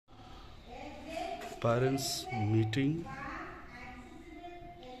Parents meeting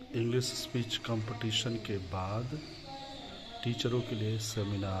English speech competition के बाद टीचरों के लिए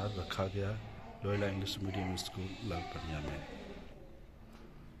सेमिनार रखा गया लोयला इंग्लिश मीडियम स्कूल लालपनिया में।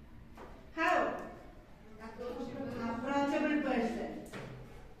 How? Approachable person.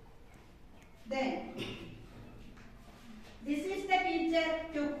 Then, this is the teacher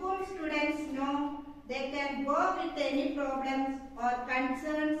to whom students know they can go with any problems or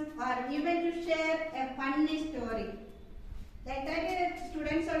concerns or even to share a funny story. Like that,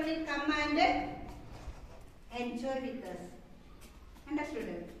 students only come and enjoy with us.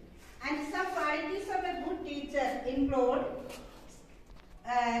 Understood? And some qualities of a good teacher include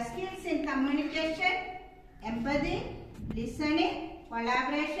skills in communication, empathy, listening,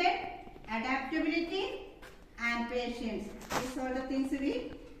 collaboration, adaptability, and patience. These are the things we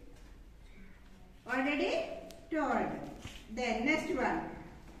already told. Then next one.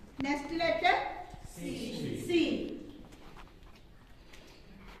 Next letter C.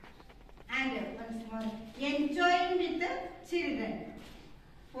 And once more, enjoying with the children,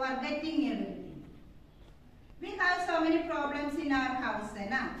 forgetting everything. We have so many problems in our house,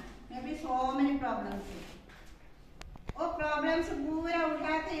 na? Maybe so many problems. वो problems पूरा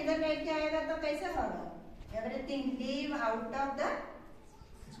उठा के इधर लेके आएगा तो कैसे होगा? Everything leave out of the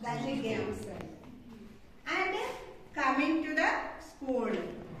games. And coming to the school.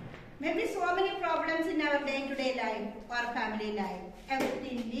 Maybe so many problems in our day-to-day life or family life.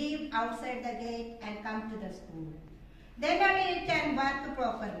 Everything leave outside the gate and come to the school. Then only it can work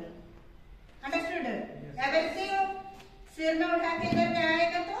properly. Understood? Yes. Everything सिर में उठा के इधर में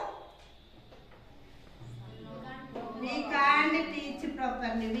आएगा तो we can't teach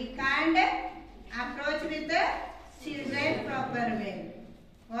properly. We can't approach with the children proper way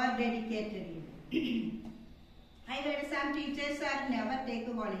or dedicatedly. I heard some teachers are never take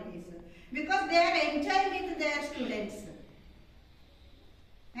holidays because they are enjoying with their students.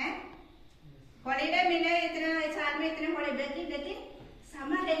 Holiday मिले इतना साल में इतने holiday लेकिन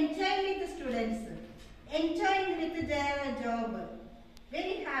summer enjoying with the students, enjoying with their job,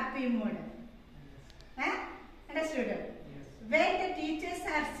 very happy mood. Understood? Yes. When the teachers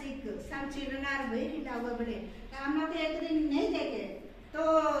are sick, some children are very lovable. हम लोग एक दिन नहीं देखे तो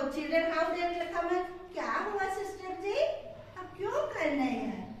children how they will come and क्या हुआ sister जी? अब क्यों करना है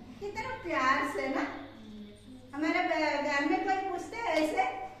यार? कितना प्यार से ना? हमारा घर में कोई पूछते है ऐसे?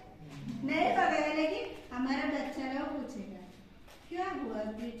 नहीं होगा लेकिन हमारा बच्चा लोग पूछेगा क्या हुआ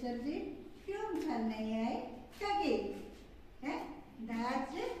टीचर जी? क्यों घर नहीं आए? क्या है?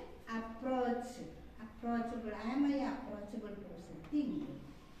 That's approachable. I am an approachable person. Think.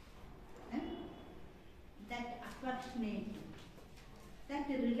 That affectionate, that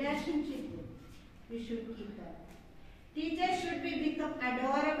relationship we should keep up. Teachers should become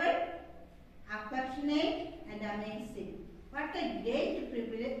adorable, affectionate, and amazing. What a great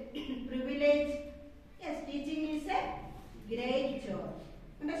privilege. Yes, teaching is a great job.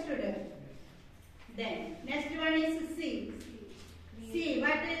 Understood? Then, next one is C. C,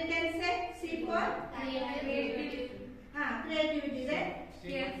 what you can say? C for? Creativity. Creativity, then?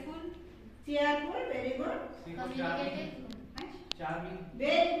 Cheerful. Cheerful, very good. Communicative. Charming.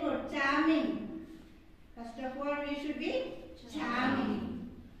 Very good, charming. First of all, we should be charming.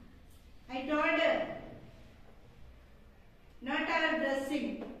 I told her, not our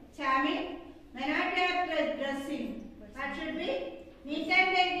dressing. Charming, may not be our dressing. What should be? Neat and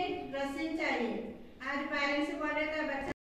neat dressing चाहिए. आज parents को बोले तो बच्चा